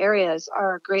 self-serve areas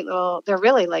are great they're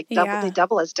really like they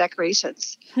double as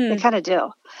decorations. They kind of do.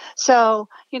 So,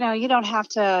 you don't have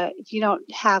to, if you don't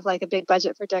have like a big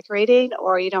budget for decorating,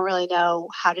 or you don't really know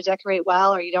how to decorate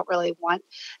well, or you don't really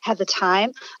have the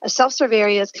time, a self-serve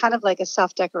area is kind of like a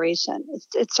self-decoration.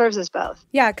 It serves as both.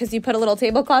 Yeah, because you put a little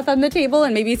tablecloth on the table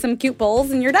and maybe some cute bowls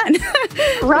and you're done.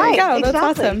 Right. There you go. Exactly.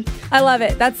 That's awesome. I love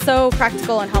it. That's so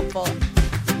practical and helpful.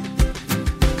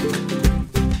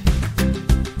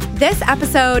 This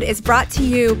episode is brought to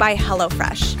you by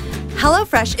HelloFresh.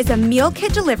 HelloFresh is a meal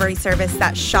kit delivery service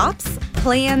that shops,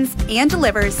 plans, and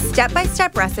delivers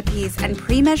step-by-step recipes and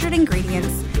pre-measured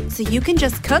ingredients so you can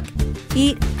just cook,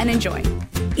 eat, and enjoy.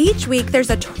 Each week, there's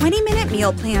a 20-minute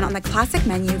meal plan on the classic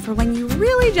menu for when you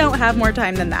really don't have more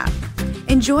time than that.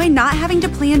 Enjoy not having to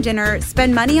plan dinner,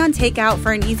 spend money on takeout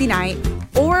for an easy night,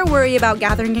 or worry about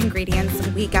gathering ingredients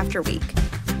week after week.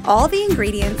 All the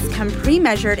ingredients come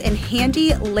pre-measured in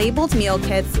handy labeled meal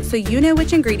kits so you know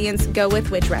which ingredients go with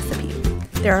which recipe.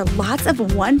 There are lots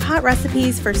of one-pot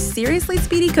recipes for seriously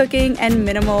speedy cooking and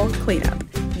minimal cleanup.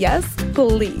 Yes,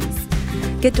 please.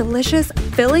 Get delicious,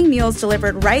 filling meals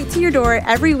delivered right to your door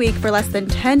every week for less than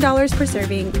 $10 per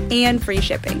serving and free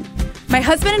shipping. My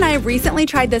husband and I recently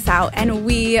tried this out and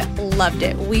we loved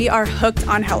it. We are hooked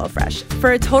on HelloFresh.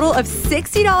 For a total of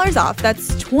 $60 off,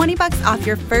 that's $20 off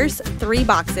your first 3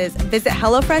 boxes, visit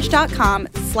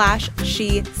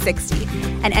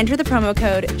HelloFresh.com/she60 and enter the promo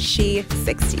code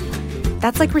she60.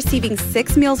 That's like receiving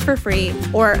 6 meals for free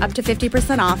or up to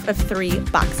 50% off of 3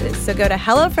 boxes. So go to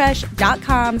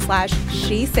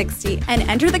HelloFresh.com/she60 and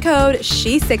enter the code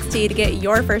she60 to get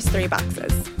your first 3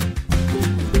 boxes.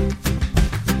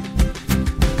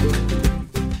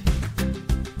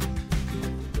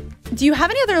 Do you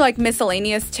have any other like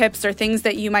miscellaneous tips or things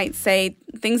that you might say,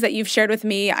 things that you've shared with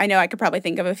me? I know I could probably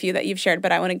think of a few that you've shared,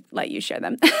 but I want to let you share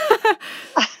them.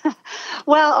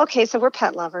 Well, okay, so we're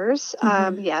pet lovers.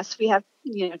 Yes, we have,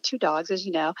 2 dogs, as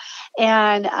you know,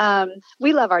 and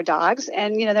we love our dogs,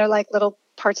 and, they're like little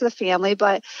parts of the family,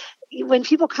 but when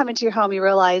people come into your home, you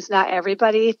realize not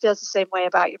everybody feels the same way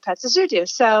about your pets as you do.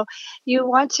 So you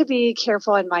want to be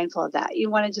careful and mindful of that. You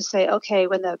want to just say, okay,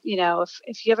 when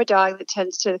if you have a dog that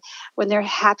tends to, when they're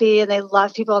happy and they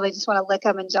love people, and they just want to lick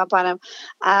them and jump on them,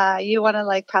 you want to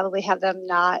like probably have them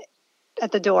not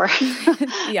at the door.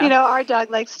 Yeah. Our dog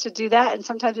likes to do that. And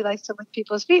sometimes he likes to lick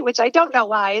people's feet, which I don't know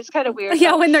why. It's kind of weird.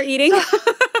 Yeah, when they're eating.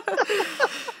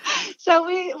 So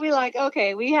we like,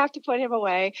 okay, we have to put him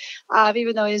away.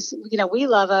 Even though we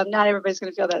love him, not everybody's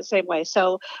going to feel that same way.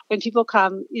 So when people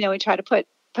come, we try to put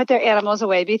their animals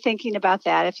away. Be thinking about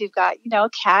that. If you've got, a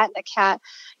cat, and the cat,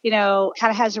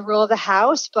 kind of has a rule of the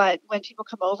house, but when people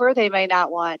come over, they may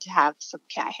not want to have some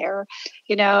cat hair,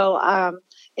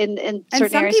 in certain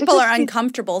and some areas. people are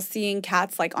uncomfortable seeing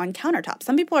cats like on countertops.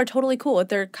 Some people are totally cool with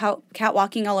their cat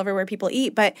walking all over where people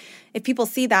eat. But if people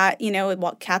see that,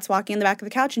 cats walking in the back of the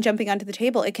couch and jumping onto the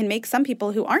table, it can make some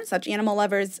people who aren't such animal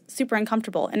lovers super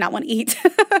uncomfortable and not want to eat.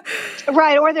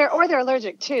 Right. Or they're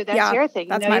allergic too. That's the other thing.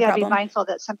 That's you my got to problem. be mindful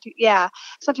that some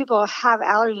people have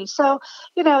allergies. So,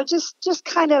 just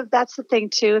kind of, that's the thing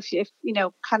too. If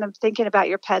kind of thinking about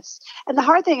your pets, and the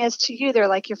hard thing is to you, they're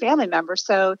like your family member.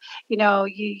 So,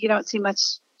 you don't see much,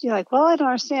 you're like, well, I don't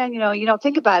understand, you don't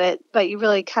think about it, but you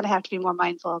really kind of have to be more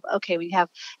mindful of, okay, when you have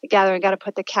a gathering, got to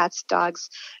put the cats, dogs,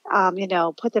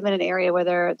 put them in an area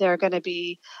where they're going to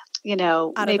be,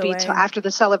 maybe after the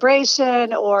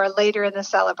celebration or later in the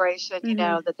celebration,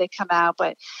 that they come out,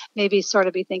 but maybe sort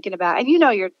of be thinking about, and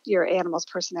your animal's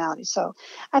personality. So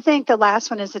I think the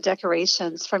last one is the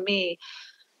decorations. For me,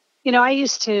 I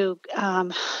used to,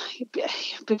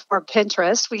 before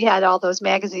Pinterest, we had all those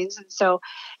magazines. And so,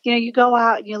 you go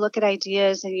out and you look at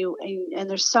ideas and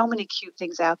there's so many cute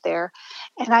things out there.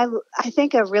 And I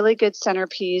think a really good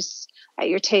centerpiece at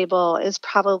your table is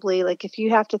probably like, if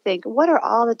you have to think, what are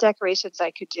all the decorations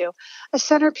I could do? A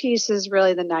centerpiece is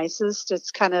really the nicest. It's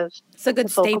kind of a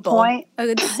good staple point. A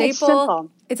good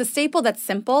staple. It's a staple that's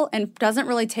simple and doesn't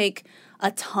really take a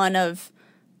ton of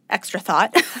extra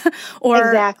thought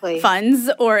or funds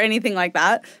or anything like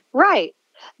that. Right.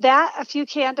 That, a few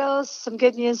candles, some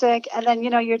good music, and then,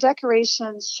 your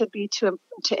decorations should be to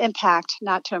impact,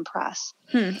 not to impress.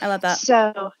 I love that.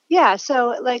 So,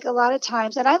 so like a lot of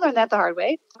times, and I learned that the hard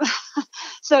way.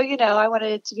 So, I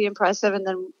wanted it to be impressive, and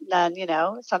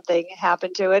then, something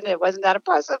happened to it and it wasn't that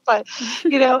impressive. But,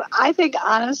 I think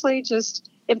honestly, just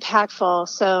impactful.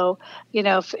 So,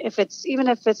 if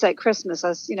it's like Christmas,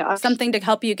 something to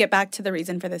help you get back to the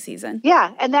reason for the season.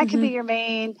 Yeah. And that can be your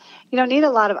main, you don't need a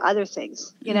lot of other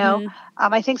things,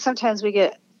 I think sometimes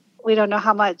we don't know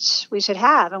how much we should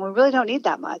have, and we really don't need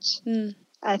that much.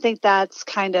 I think that's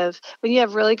kind of when you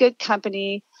have really good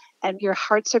company and your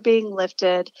hearts are being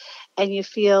lifted and you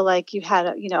feel like you had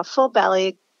a full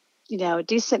belly,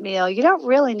 decent meal, you don't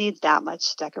really need that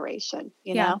much decoration,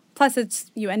 you know? Plus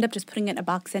you end up just putting it in a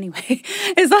box anyway.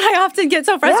 Is what I often get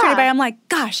so frustrated by. I'm like,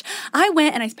 gosh, I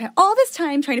went and I spent all this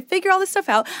time trying to figure all this stuff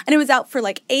out, and it was out for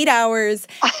like 8 hours.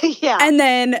 And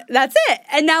then that's it.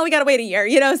 And now we got to wait a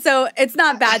year, so it's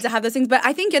not bad to have those things. But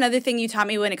I think another thing you taught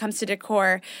me when it comes to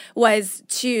decor was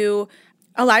to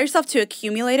allow yourself to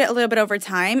accumulate it a little bit over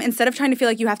time instead of trying to feel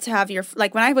like you have to have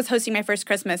like when I was hosting my first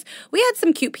Christmas, we had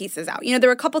some cute pieces out. There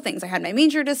were a couple things. I had my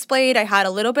manger displayed. I had a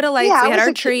little bit of lights. We had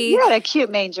our tree. You had a cute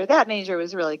manger. That manger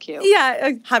was really cute.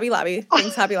 Yeah. Hobby Lobby.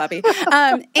 Thanks, Hobby Lobby.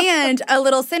 And a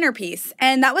little centerpiece.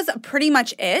 And that was pretty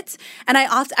much it. And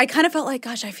I kind of felt like,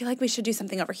 gosh, I feel like we should do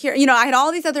something over here. I had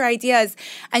all these other ideas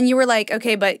and you were like,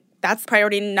 okay, but that's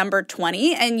priority number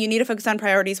 20, and you need to focus on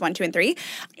priorities 1, 2, and 3.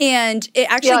 And it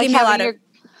actually gave me a lot of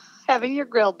having your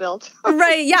grill built.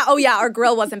 Right. Yeah. Oh, yeah. Our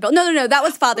grill wasn't built. No. That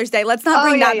was Father's Day. Let's not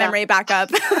bring that memory back up.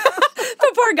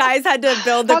 The poor guys had to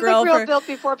build the grill. Built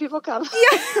before people come.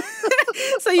 Yeah.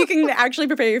 So you can actually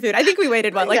prepare your food. I think we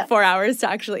waited, 4 hours to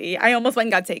actually eat. I almost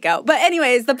went and got takeout. But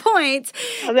anyways, the point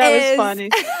was funny.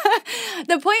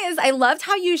 The point is I loved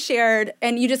how you shared,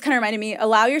 and you just kind of reminded me,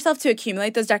 allow yourself to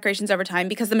accumulate those decorations over time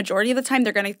because the majority of the time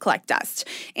they're going to collect dust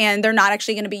and they're not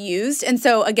actually going to be used. And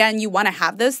so, again, you want to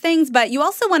have those things, but you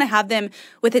also want to have them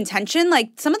with intention.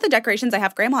 Like some of the decorations I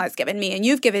have Grandma has given me and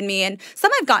you've given me, and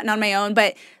some I've gotten on my own,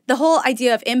 but the whole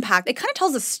idea of impact, it kind of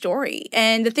tells a story,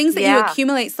 and the things that you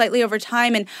accumulate slightly over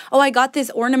time. And, I got this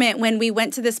ornament when we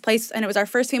went to this place and it was our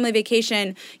first family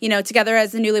vacation, together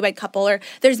as a newlywed couple, or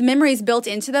there's memories built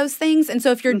into those things. And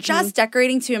so if you're just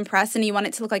decorating to impress and you want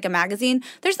it to look like a magazine,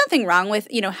 there's nothing wrong with,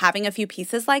 having a few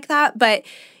pieces like that. But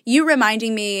you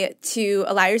reminding me to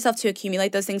allow yourself to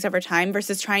accumulate those things over time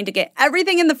versus trying to get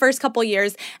everything in the first couple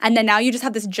years. And then now you just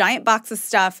have this giant box of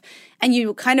stuff and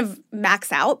you kind of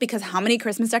max out, because how many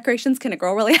Christmas decorations can a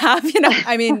girl really have?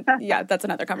 I mean, yeah, that's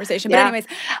another conversation. But anyways,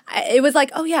 it was like,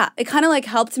 oh yeah, it kind of like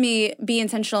helped me be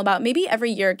intentional about maybe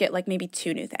every year get like maybe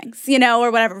 2 new things,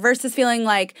 or whatever, versus feeling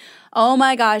like, oh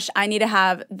my gosh, I need to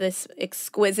have this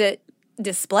exquisite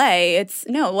display. It's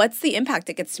no, what's the impact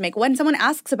it gets to make? When someone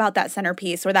asks about that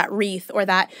centerpiece or that wreath or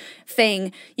that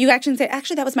thing, you actually say,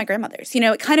 actually, that was my grandmother's.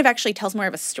 It kind of actually tells more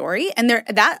of a story, and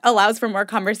that allows for more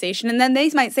conversation. And then they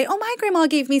might say, oh, my grandma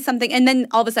gave me something, and then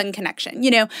all of a sudden connection,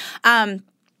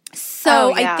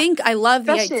 So I think I love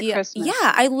the idea. Yeah,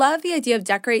 I love the idea of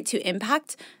decorate to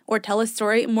impact or tell a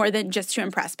story more than just to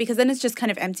impress, because then it's just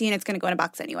kind of empty and it's going to go in a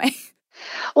box anyway.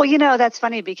 Well, that's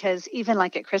funny, because even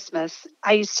like at Christmas,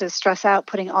 I used to stress out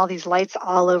putting all these lights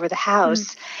all over the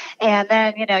house. And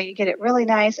then, you get it really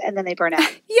nice and then they burn out.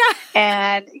 Yeah.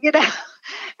 And,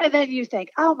 and then you think,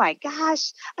 oh my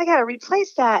gosh, I got to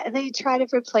replace that. And then you try to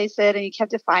replace it and you have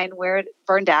to find where it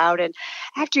burned out. And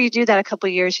after you do that a couple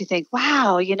of years, you think,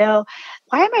 wow,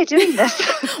 why am I doing this?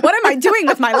 What am I doing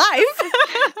with my life?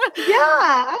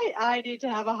 Yeah, I need to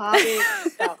have a hobby.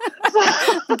 No.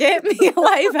 Get me a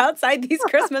life outside these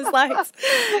Christmas lights.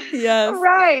 Yes.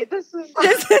 Right. This is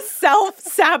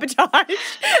self-sabotage.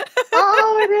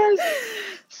 Oh, it is.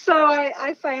 So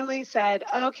I finally said,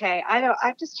 okay,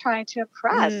 I'm just trying to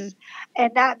impress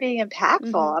and not being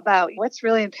impactful about what's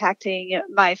really impacting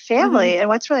my family and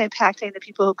what's really impacting the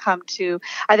people who come to.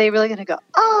 Are they really going to go,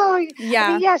 oh, yeah.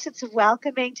 I mean, yes, it's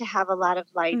welcoming to have a lot of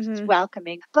lights. It's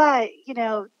welcoming. But,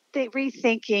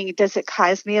 rethinking, does it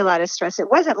cause me a lot of stress? It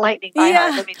wasn't lightening my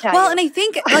heart, let me tell you. Well, and I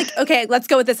think, okay, let's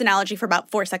go with this analogy for about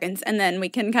 4 seconds and then we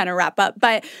can kind of wrap up.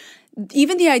 But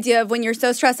even the idea of when you're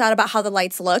so stressed out about how the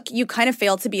lights look, you kind of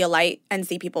fail to be a light and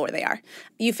see people where they are.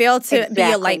 You fail to be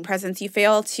a light presence. You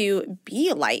fail to be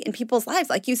a light in people's lives.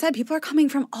 Like you said, people are coming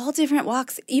from all different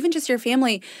walks, even just your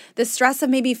family. The stress of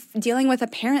maybe dealing with a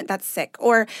parent that's sick,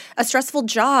 or a stressful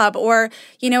job, or,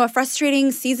 a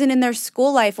frustrating season in their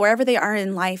school life, wherever they are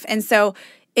in life. And so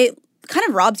it kind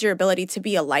of robs your ability to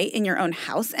be a light in your own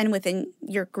house and within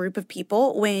your group of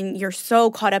people when you're so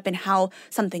caught up in how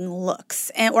something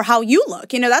looks or how you look.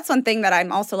 That's one thing that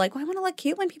I'm also like, well, I want to look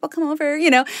cute when people come over,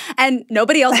 and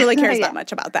nobody else really cares that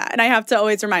much about that. And I have to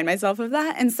always remind myself of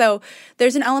that. And so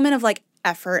there's an element of like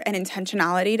effort and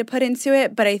intentionality to put into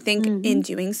it. But I think in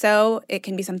doing so, it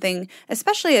can be something,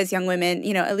 especially as young women,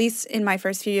 at least in my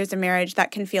first few years of marriage, that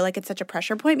can feel like it's such a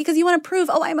pressure point, because you want to prove,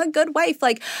 oh, I'm a good wife.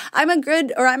 Like I'm a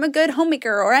good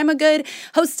homemaker, or I'm a good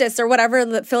hostess, or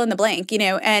whatever, fill in the blank,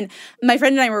 And my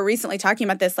friend and I were recently talking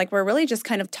about this, like we're really just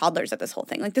kind of toddlers at this whole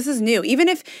thing. Like this is new. Even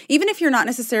if you're not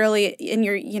necessarily in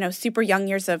your, super young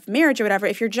years of marriage or whatever,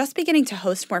 if you're just beginning to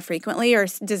host more frequently or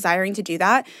desiring to do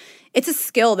that, it's a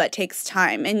skill that takes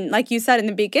time. And like you said in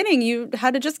the beginning, you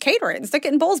had to just cater it and stick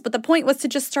it in bowls. But the point was to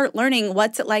just start learning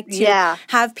what's it like to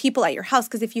have people at your house.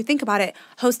 Because if you think about it,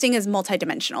 hosting is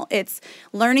multidimensional. It's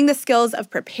learning the skills of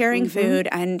preparing food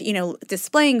and,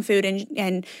 displaying food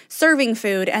and serving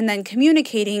food, and then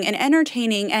communicating and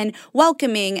entertaining and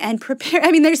welcoming and prepare.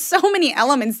 I mean, there's so many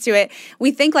elements to it.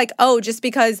 We think like, oh, just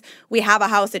because we have a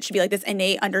house, it should be like this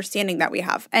innate understanding that we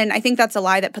have. And I think that's a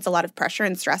lie that puts a lot of pressure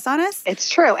and stress on us. It's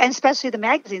true. And especially the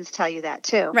magazines tell you that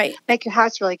too. Right. Make your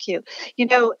house really cute.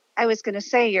 I was going to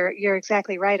say you're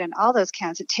exactly right on all those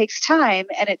counts. It takes time,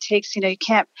 and it takes,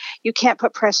 you can't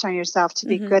put pressure on yourself to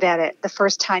be good at it the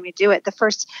first time you do it, the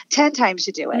first 10 times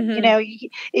you do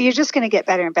it. You're just going to get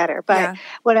better and better. But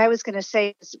what I was going to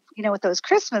say is, with those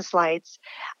Christmas lights,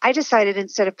 I decided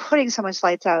instead of putting so much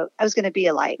lights out, I was going to be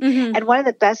a light. And one of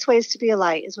the best ways to be a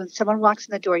light is when someone walks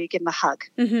in the door, you give them a hug.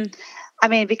 I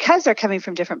mean, because they're coming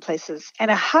from different places, and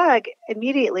a hug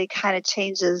immediately kind of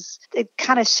changes, it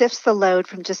kind of shifts the load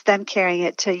from just them carrying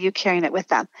it to you carrying it with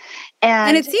them.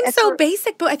 And it seems so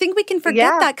basic, but I think we can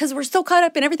forget that because we're so caught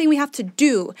up in everything we have to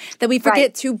do that we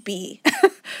forget to be.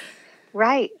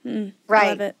 Right. I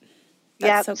love it.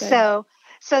 That's so good.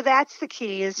 So that's the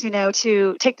key is,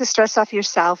 to take the stress off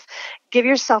yourself, give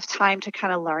yourself time to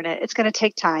kind of learn it. It's going to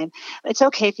take time. It's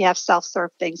okay if you have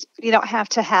self-serve things. You don't have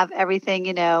to have everything,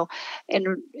 and have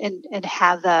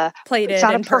the plated it's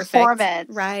not and a performance.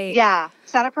 Perfect. Right. Yeah.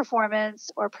 It's not a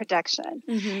performance or production.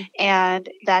 And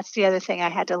that's the other thing I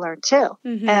had to learn too.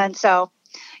 And so,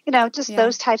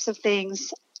 those types of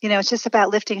things. It's just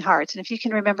about lifting hearts. And if you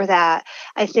can remember that,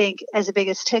 I think as the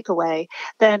biggest takeaway,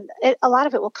 then a lot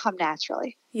of it will come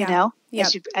naturally,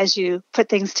 as you put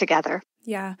things together.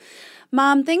 Yeah.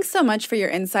 Mom, thanks so much for your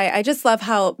insight. I just love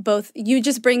how both you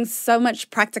just bring so much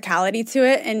practicality to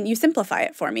it and you simplify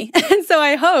it for me. And so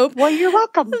I hope you're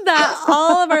welcome. that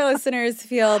all of our listeners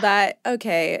feel that,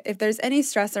 okay, if there's any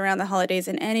stress around the holidays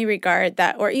in any regard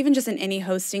that, or even just in any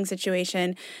hosting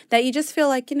situation, that you just feel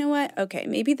like, you know what, okay,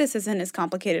 maybe this isn't as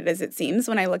complicated as it seems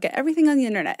when I look at everything on the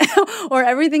internet or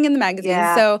everything in the magazine.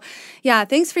 Yeah. So yeah,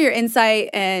 thanks for your insight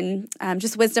and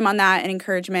just wisdom on that and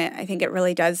encouragement. I think it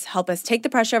really does help us take the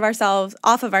pressure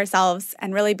off of ourselves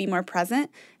and really be more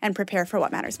present and prepare for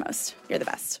what matters most. You're the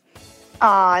best. Oh,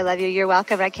 I love you. You're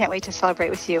welcome. I can't wait to celebrate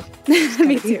with you.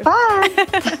 Me too. Fun.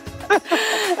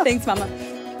 Thanks, Mama.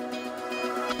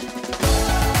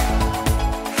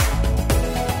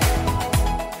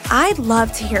 I'd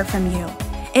love to hear from you.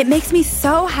 It makes me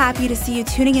so happy to see you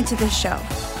tuning into this show.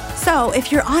 So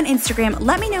if you're on Instagram,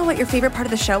 let me know what your favorite part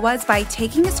of the show was by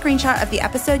taking a screenshot of the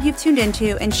episode you've tuned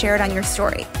into and share it on your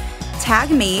story.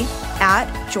 Tag me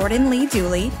at Jordan Lee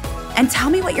Dooley and tell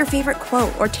me what your favorite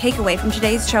quote or takeaway from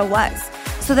today's show was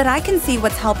so that I can see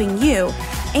what's helping you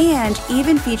and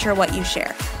even feature what you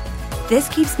share. This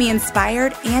keeps me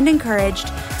inspired and encouraged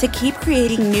to keep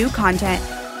creating new content,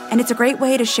 and it's a great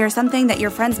way to share something that your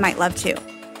friends might love too.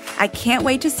 I can't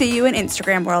wait to see you in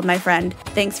Instagram world, my friend.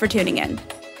 Thanks for tuning in.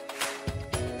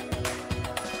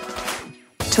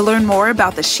 To learn more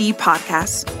about the She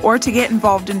Podcast or to get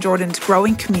involved in Jordan's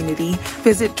growing community,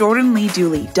 visit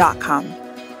jordanleedooley.com.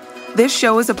 This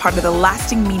show is a part of the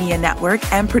Lasting Media Network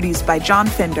and produced by John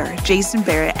Fender, Jason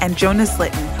Barrett, and Jonas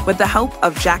Litton with the help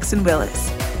of Jackson Willis.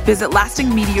 Visit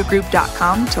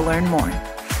lastingmediagroup.com to learn more.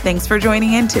 Thanks for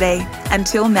joining in today.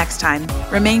 Until next time,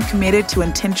 remain committed to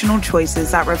intentional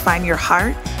choices that refine your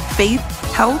heart, faith,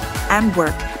 health, and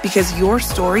work, because your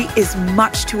story is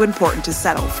much too important to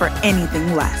settle for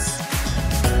anything less.